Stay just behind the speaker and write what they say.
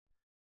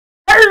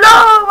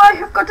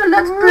welcome to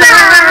Let's Play.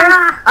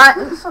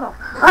 Shut up.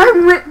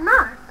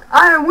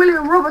 I am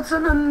William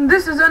Robertson, and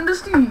this is Ender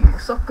Steve,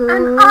 sucker.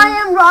 And I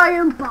am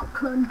Ryan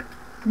Buckland.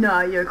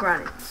 No, you're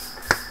Granny.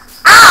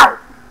 Ow!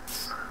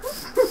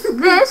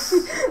 This.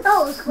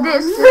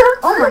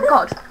 Oh my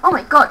god. Oh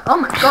my god. Oh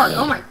my god.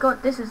 Oh my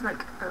god. This is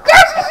like.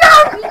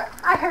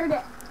 I heard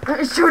it.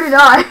 So did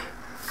I.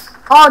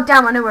 Oh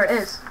damn! I know where it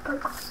is.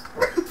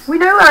 We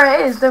know where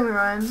it is, don't we,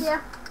 Ryan?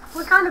 Yeah.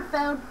 We kind of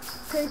failed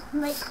to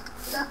make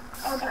the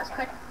Let's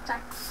Play.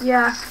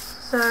 Yeah.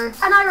 So.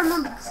 And I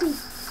remember C.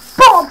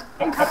 Bob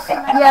in capital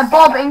letters. Yeah,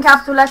 Bob in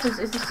capital letters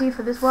is the C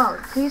for this world.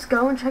 Please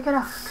go and check it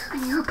out.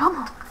 And you're a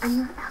bummer. And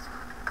you're an asshole.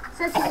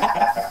 Says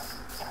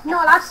he.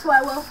 Not allowed to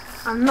swear, Will.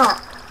 I'm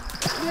not.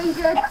 Yeah, you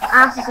did.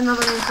 Ass is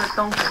another name for a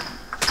donkey.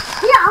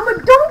 Yeah, I'm a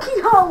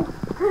donkey hole.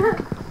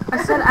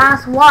 I said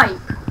ass wipe.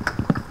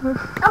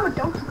 I'm a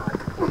donkey hole.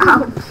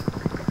 Ow.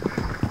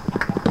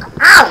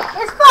 Ow!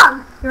 It's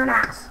fun. You're an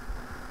ass.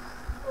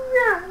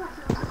 Yeah.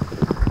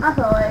 That's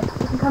alright.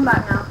 You can come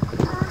back now.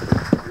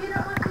 You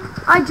don't like me?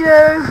 I do.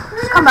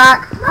 Just come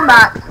back. Come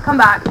back. Come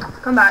back.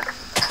 Come back.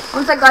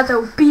 One sec, guys. I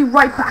will be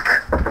right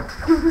back.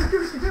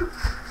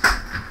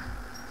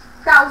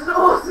 That was an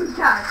awesome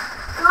catch.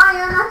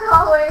 Ryan, that's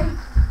always.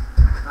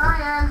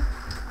 Ryan.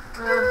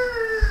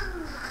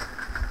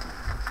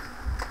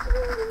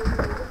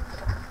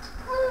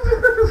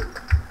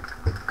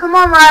 Come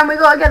on, Ryan. We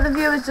gotta get the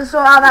viewers to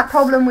sort out that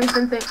problem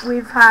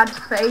we've had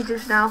for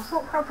ages now.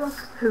 What problem?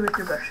 Who is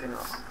the best singer?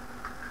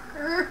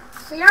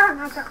 We haven't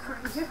had that for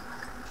ages.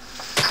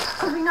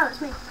 Because we know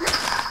it's me.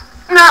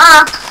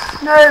 Nuh-uh.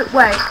 No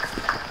way.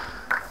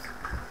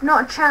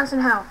 Not a chance in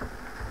hell.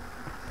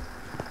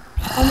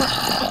 Oh my.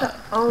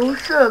 Oh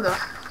sugar.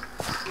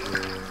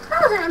 That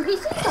was an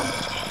NPC song.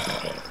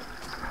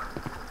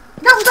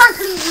 That was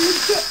actually a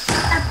legit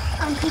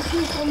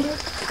NPC song.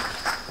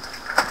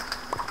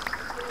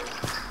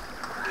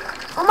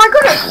 Oh my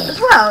goodness, as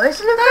well. It's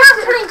an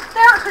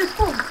They're actually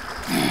full.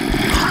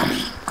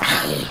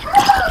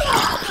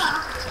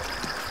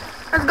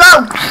 Let's go.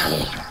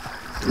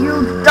 You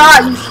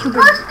die, you stupid.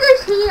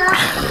 Oscar's here.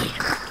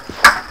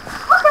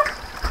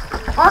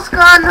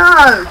 Oscar,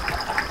 no.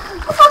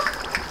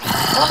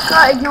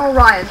 Oscar, ignore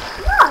Ryan.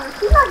 No,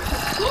 he likes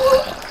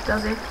it.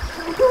 Does he?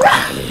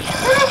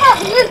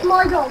 He is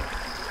my dog.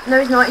 No,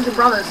 he's not. He's your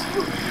brother's.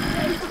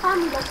 He's the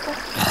family dog.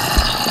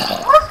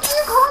 Oscar,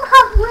 you can't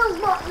have Will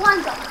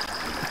lined up.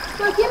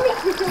 So give me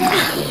two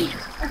today.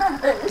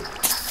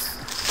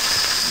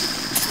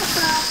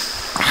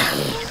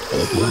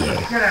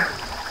 Get out.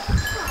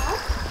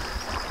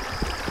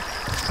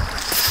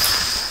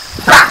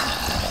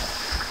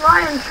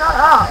 Ryan, shut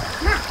up.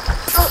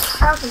 Stop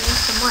shouting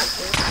into the mic,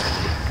 dude.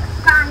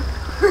 Bang.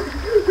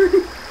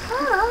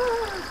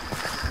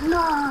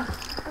 No.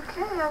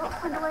 Okay, I gotta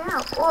find a way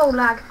out. Whoa,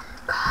 lag.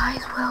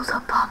 Guys, Will's a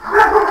bummer.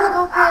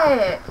 Stop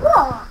it.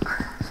 What?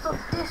 Stop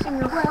dissing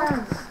your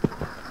friends.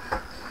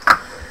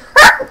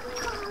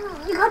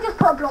 You can't just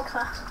put a block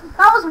there.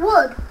 That was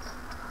wood.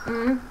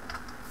 Mm.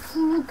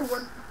 You need the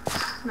wood.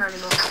 Not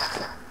anymore.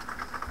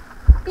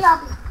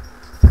 BRB.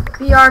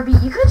 BRB.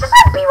 You could have just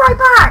said be right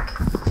back.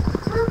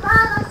 Too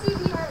bad I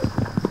CBA.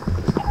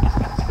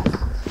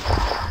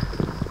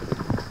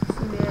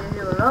 CBA to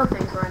do a lot of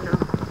things right now.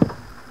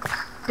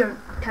 Don't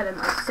tell him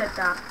I said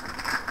that.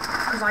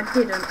 Because I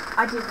didn't.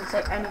 I didn't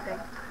say anything.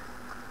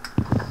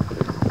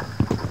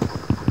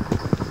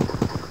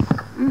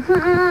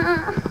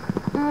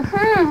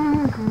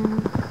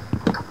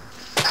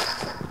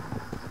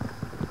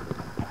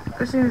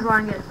 As soon as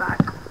Ryan gets back,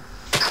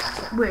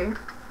 we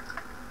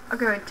are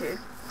going to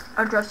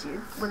address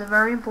you with a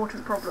very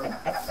important problem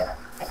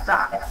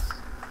that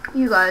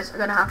you guys are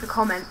going to have to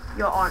comment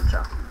your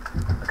answer.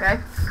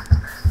 Okay?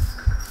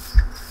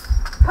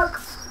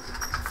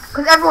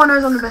 Because everyone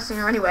knows I'm the best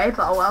singer anyway,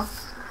 but oh well.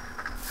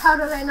 How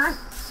do they know?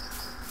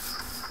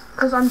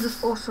 Because I'm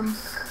just awesome.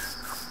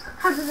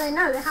 How do they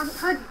know? They haven't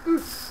heard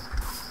you.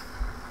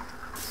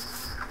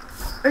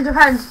 It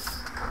depends.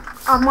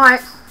 I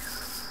might.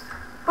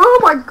 Oh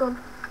my god.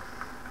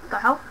 What the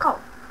hell? Cole.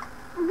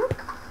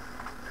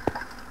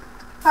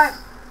 Right.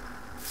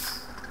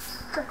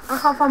 I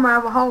can't find my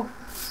other hole.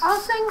 I'll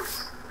sing.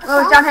 Oh,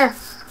 it's down here.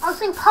 I'll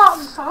sing part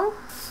of the song.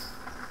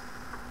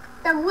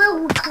 Then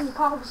Will sing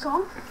part of the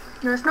song.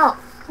 No, it's not.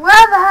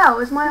 Where the hell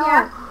is my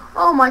Yeah. hole?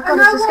 Oh my god,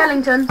 And it's I a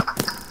skeleton.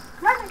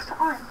 Right next to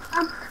Iron.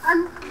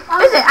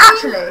 Is it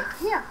actually?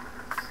 Yeah.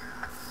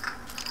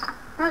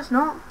 No, it's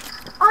not.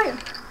 Iron.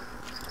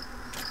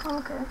 Oh,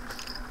 okay.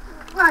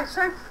 Right,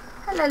 so.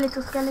 Hello,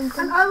 little And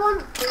skeleton. I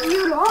want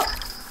you lot,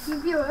 you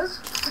viewers.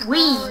 We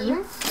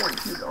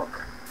want you lot.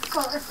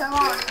 Well, if there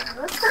are any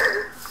viewers.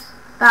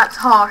 That's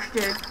harsh,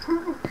 dude.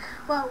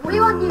 Well, we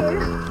want you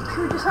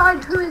to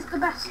decide who is the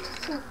best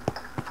singer.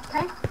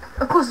 Okay?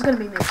 Of course it's gonna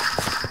be me.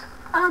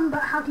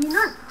 But how do you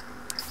know?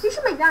 You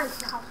should make that into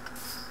your house.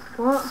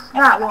 What?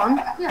 That one?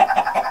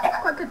 Yeah.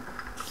 Quite good.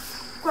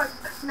 Quite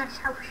nice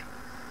house.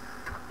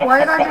 Why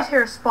did I just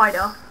hear a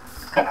spider?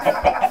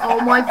 Oh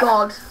my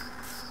god.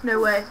 No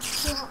way.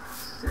 What?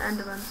 It's an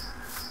Enderman.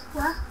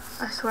 Where?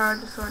 I swear I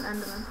just saw an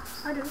Enderman.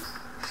 I didn't.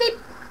 Sheep!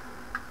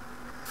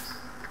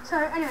 So,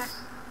 anyway.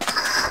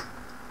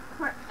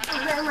 Right,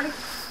 I'm getting ready.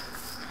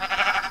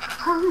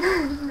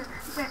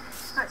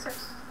 Right, so.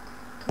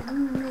 Give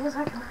me a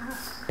second. I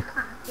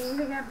need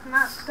to get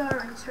my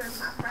story straight.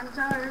 My friends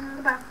are in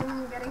the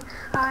bathroom getting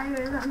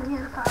higher than me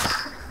in the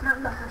past. My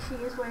lover, she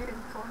is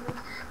waiting for me.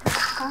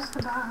 Across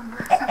the bar, my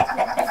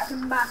senses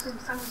taking bath in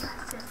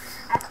sunglasses,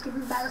 asking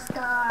about a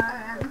star,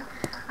 and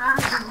I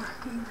know I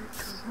gave it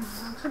to you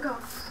months ago.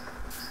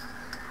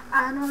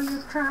 I know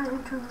you're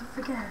trying to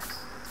forget,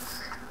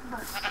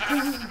 but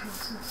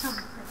changes and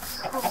something.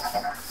 Oh,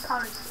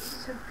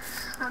 apologies, and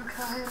I'm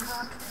trying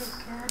hard to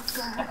take it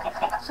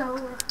back. So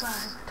if by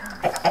the time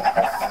make your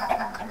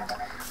heart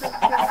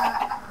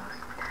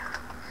falling down,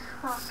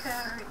 I'll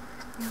carry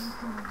you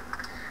home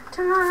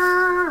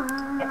tonight.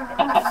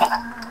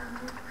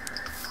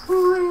 We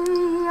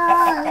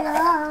are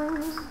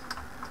young,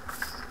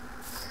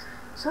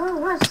 so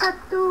I set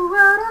the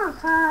world on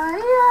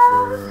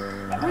fire.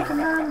 We can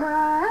burn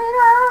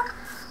brighter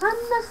than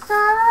the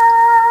sun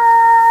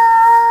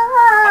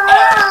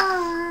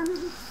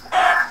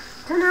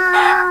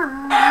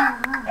tonight.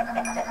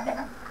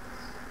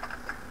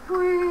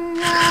 We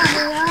are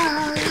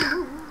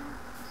young,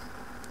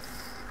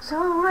 so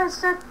I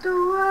set the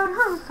world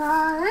on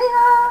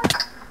fire.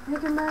 We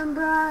can burn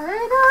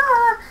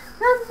brighter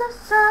than the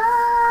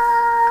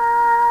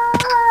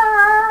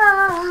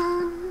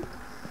sun.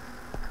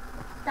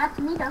 That's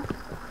me though.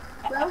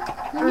 Well,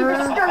 you need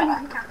a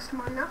stone pickaxe to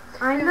mine now.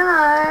 I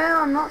know,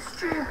 I'm not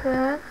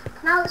stupid.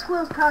 Now it's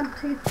Will's turn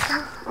to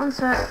One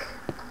sec.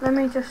 Let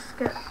me just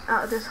get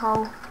out of this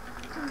hole.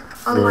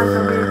 Otherwise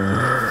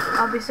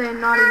I'll be saying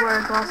naughty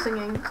words while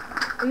singing.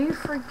 Are you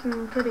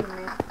freaking kidding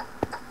me?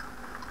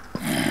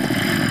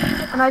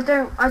 And I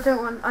don't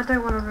want to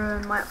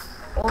ruin my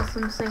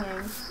awesome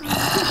singing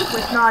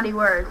with naughty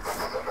words.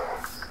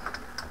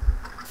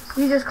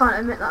 You just can't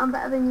admit that I'm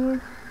better than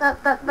you.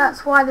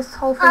 That's why this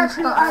whole thing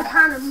Actually, started. I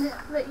can admit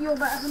that you're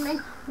better than me.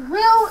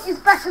 Will is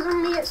better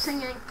than me at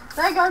singing.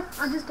 There you go.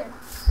 I just did.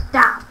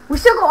 Damn. We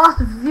still got to ask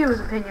the viewer's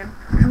opinion.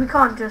 Because we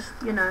can't just,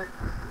 you know.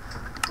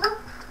 Well,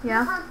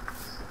 Yeah.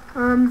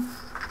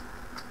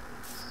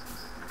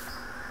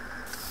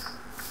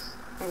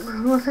 I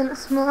grew up in a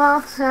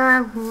small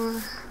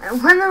town,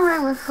 and when the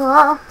rain would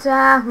fall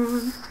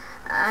down,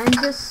 I'd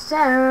just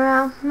stare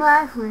out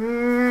my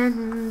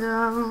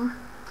window,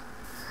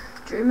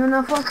 dreaming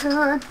of what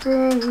could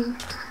be.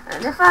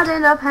 And if I'd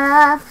end up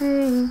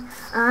happy,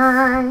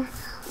 I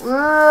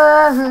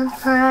would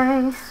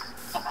pray,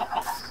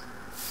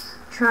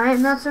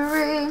 trying not to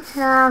reach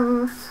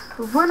out.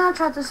 But when I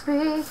tried to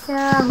speak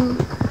out,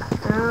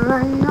 felt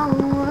like no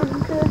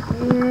one could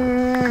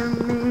hear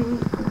me.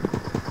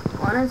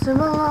 Wanted to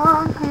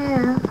belong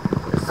here,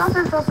 but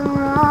something felt so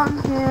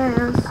wrong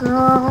here. So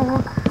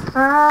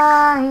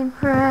I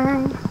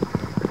pray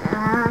that I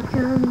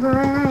could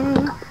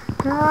break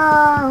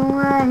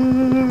away,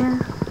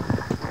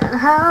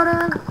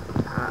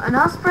 and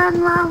I'll spread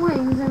my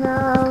wings and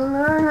I'll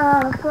learn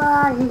how to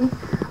fly.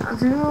 I'll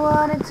do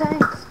what it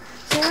takes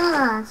till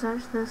I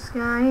touch the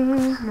sky.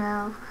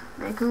 Now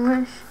make a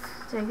wish,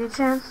 take a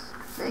chance,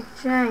 make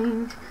a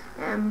change,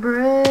 and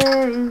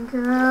break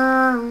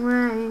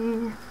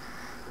away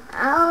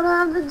out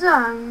of the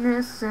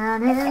darkness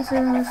and into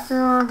the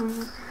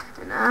storm.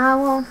 And I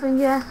won't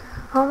forget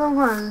all the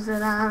ones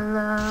that I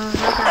love.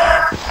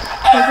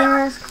 Take a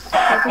risk,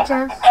 take a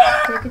chance,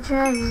 take a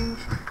change,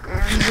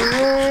 and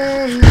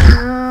break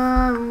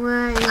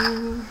away.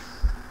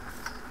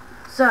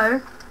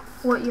 So,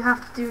 what you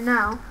have to do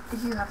now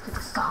is you have to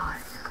decide.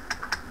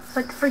 It's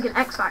like the friggin'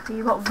 X Factor,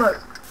 you got to vote.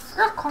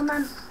 just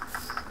comment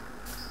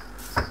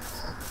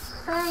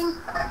saying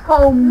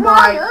Oh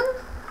my. Ryan,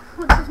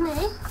 which is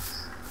me,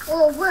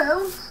 or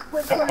Will,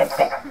 which was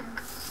him.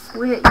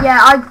 Yeah,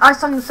 I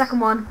sung the second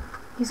one.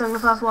 He sung the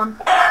first one.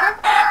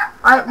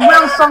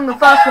 Will sung the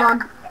first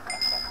one.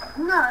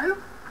 No,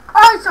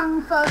 I sung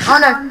the first Oh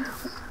no, one.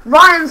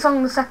 Ryan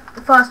sung the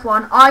first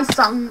one.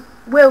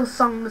 Will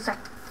sung the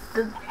second.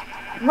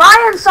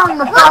 Ryan sung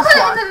the We'll first put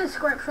it one. in the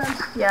description.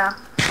 Yeah.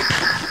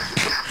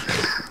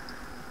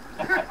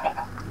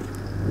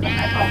 Oh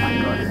my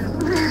god.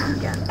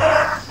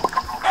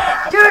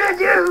 Again.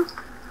 Do.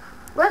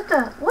 What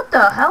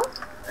the hell?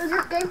 I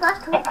just gave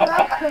us to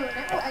about killing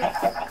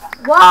it.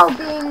 While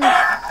being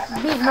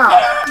beaten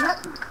up. Yep.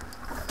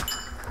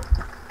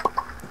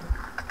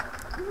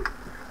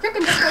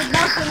 Chicken just goes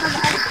back to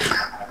another egg.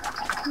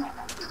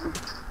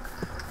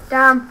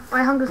 Damn,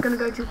 my hunger's gonna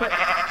go too quick.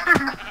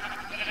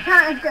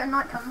 It's getting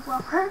night time as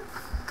well.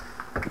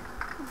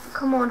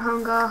 Come on,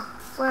 hunger.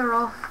 Wear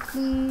off,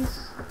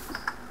 please.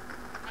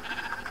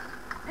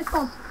 It's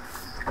gone.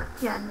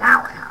 Yeah,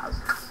 now it has.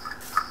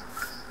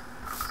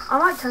 I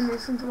might turn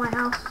this into my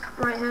house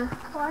right here.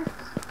 Why?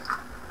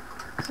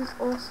 This is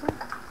awesome.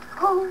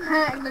 Oh,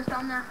 it goes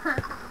down there.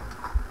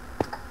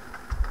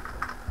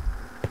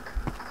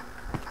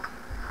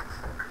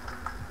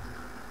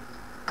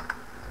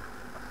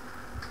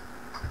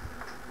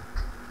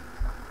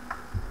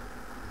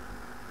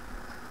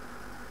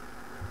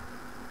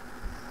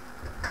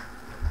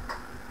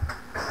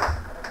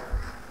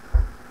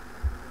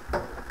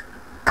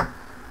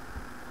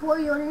 well,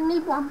 you only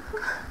need one.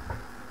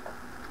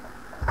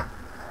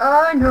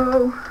 I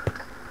know.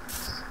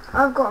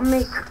 I've got to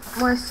make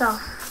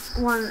myself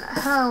one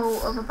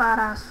hell of a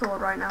badass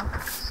sword right now.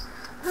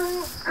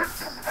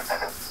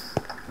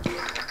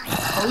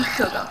 Oh,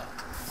 sugar.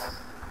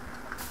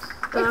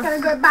 It's gonna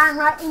go bang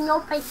right in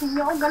your face and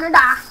you're gonna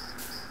die.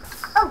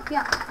 Oh,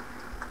 yeah.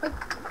 Wait,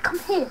 come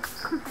here.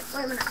 Come here.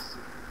 Wait a minute.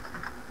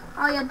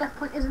 Oh, yeah, death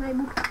point is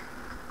enabled.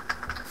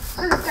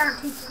 So it's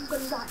guaranteed that you're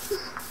gonna die.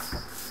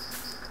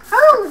 How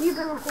long have you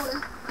been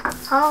recording?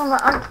 How long?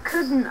 I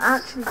couldn't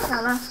actually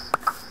tell her.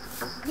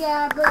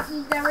 Yeah, but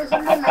there is a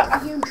limit to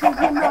YouTube,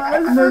 you know.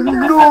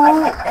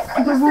 No,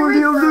 I've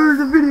already uploaded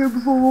the video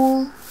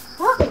before.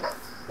 What?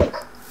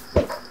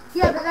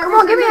 Yeah, but there Come is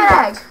on, give me an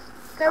egg.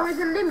 There is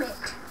a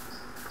limit.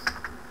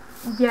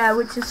 Yeah,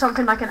 which is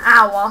something like an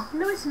hour.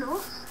 No, it's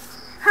not.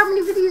 How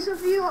many videos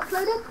have you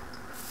uploaded?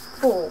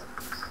 4.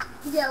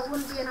 Yeah, it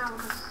wouldn't be an hour.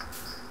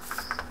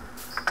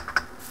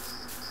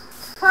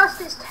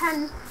 First it's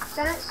 10,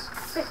 then it's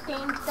 15,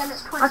 then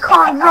it's 20. I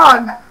can't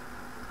run.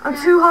 I'm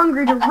too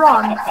hungry to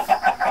run.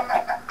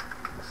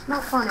 It's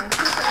not funny. I'm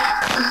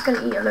just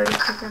gonna eat a load of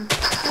chicken.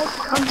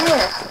 Come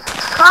here.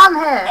 Come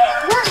here.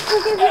 What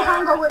to give you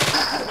hunger with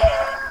chicken?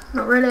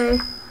 Not really.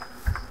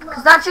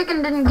 Because that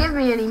chicken didn't give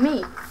me any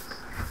meat.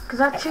 Because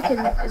that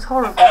chicken is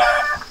horrible.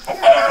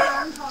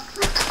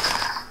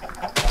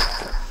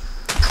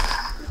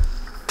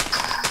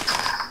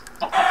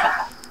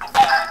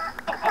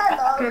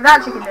 Okay,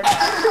 that chicken did.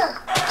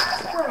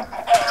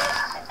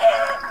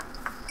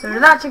 So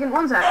did that chicken.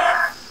 One sec.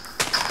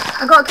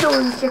 I gotta kill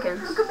all these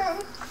chickens. Look at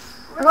me.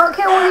 I gotta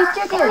kill all these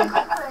chickens.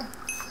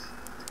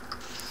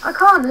 I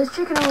can't. This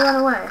chicken will run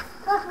away.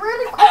 That's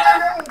really cool.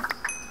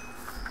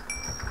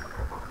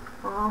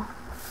 Oh.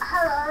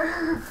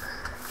 Hello.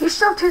 He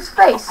shoved his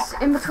face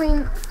in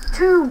between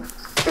 2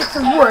 bits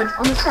of wood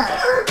on the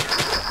stairs.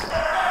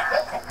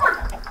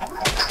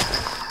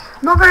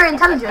 Not very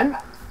intelligent.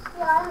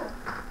 Yeah, I know.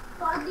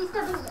 But at least I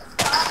didn't get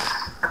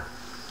stuck.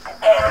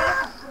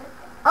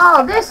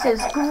 Oh, this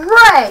is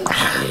great!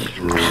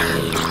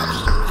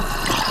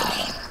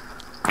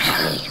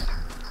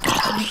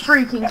 Are you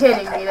freaking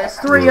kidding me? There's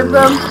 3 of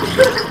them.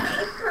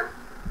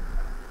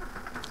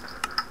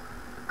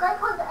 Great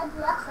point to end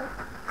the lesson.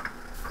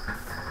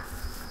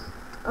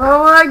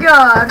 Oh my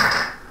god.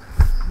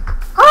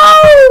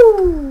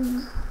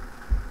 Oh!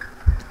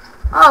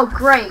 Oh,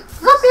 great.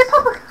 Zombie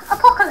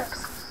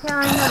apocalypse. Yeah,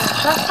 I know.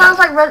 That sounds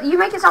like you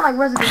make it sound like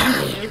Resident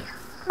Evil, dude.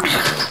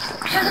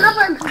 There's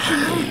another NPC.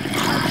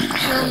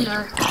 No, no.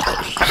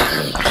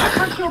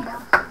 What's your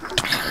bell?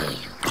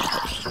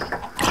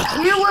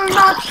 You will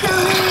not kill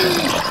me!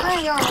 There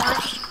you are,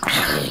 right?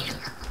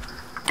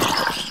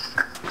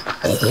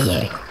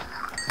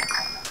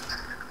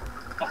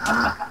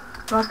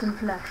 Rotten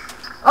flesh.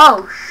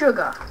 Oh,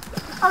 sugar.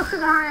 Oh,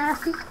 sugar, honey, I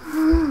see.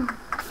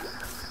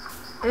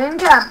 In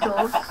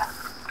capitals.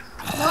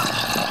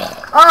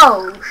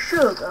 Oh,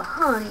 sugar,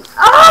 honey.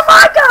 Oh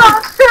my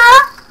god!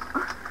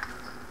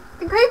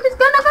 The grape is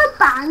gonna go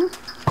bang.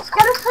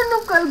 Skeleton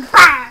will go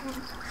bang.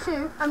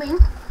 Shoot,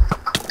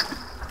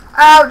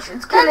 Ouch,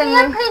 it's then killing the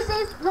me.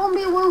 NPC's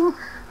zombie will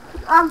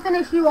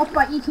finish you off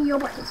by eating your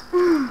brains.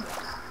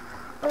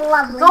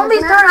 Lovely. Zombies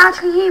isn't it? don't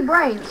actually eat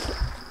brains.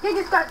 You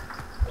just go.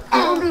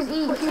 Zombies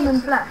eat human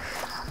flesh.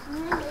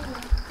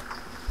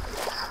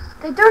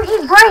 They don't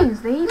eat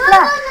brains, they eat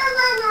flesh.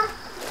 No.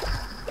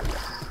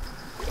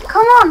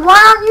 Come on, why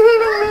aren't you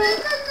healing me?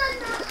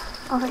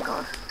 Oh thank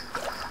god.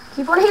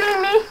 Keep on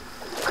healing me.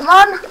 Come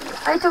on,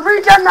 I need to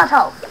regen that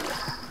health.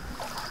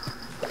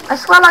 I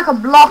swear like a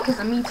block is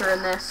a meter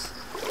in this.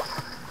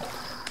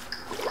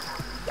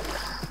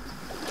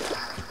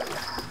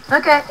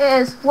 Okay,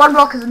 it is. 1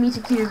 block is a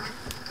meter cubed.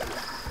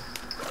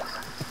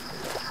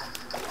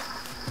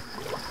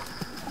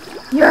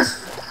 Yes!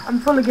 I'm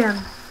full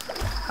again.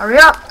 Hurry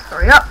up,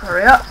 hurry up,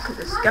 hurry up, because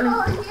it's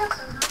skeleton.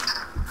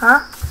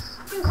 Huh?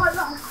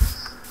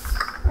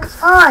 It's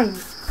fine.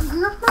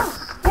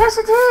 Yes,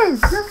 it is.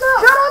 Shut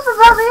up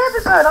about the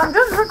episode. I'm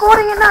just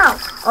recording it now.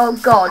 Oh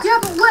God. Yeah,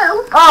 but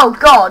Will. Oh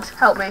God,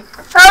 help me.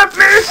 Help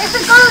me.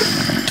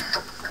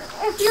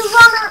 If you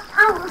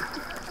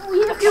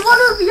run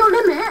over your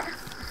limit,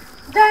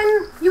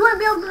 then you won't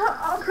be able to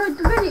upload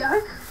the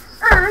video,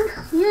 and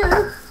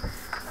you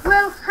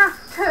will have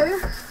to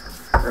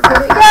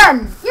record it again.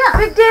 Yeah.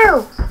 Big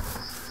deal.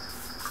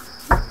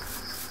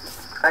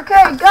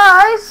 Okay,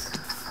 guys.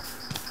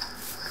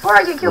 Before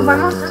I get killed by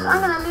monsters,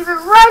 I'm gonna leave it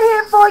right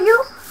here for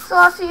you. So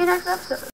I'll see you next episode.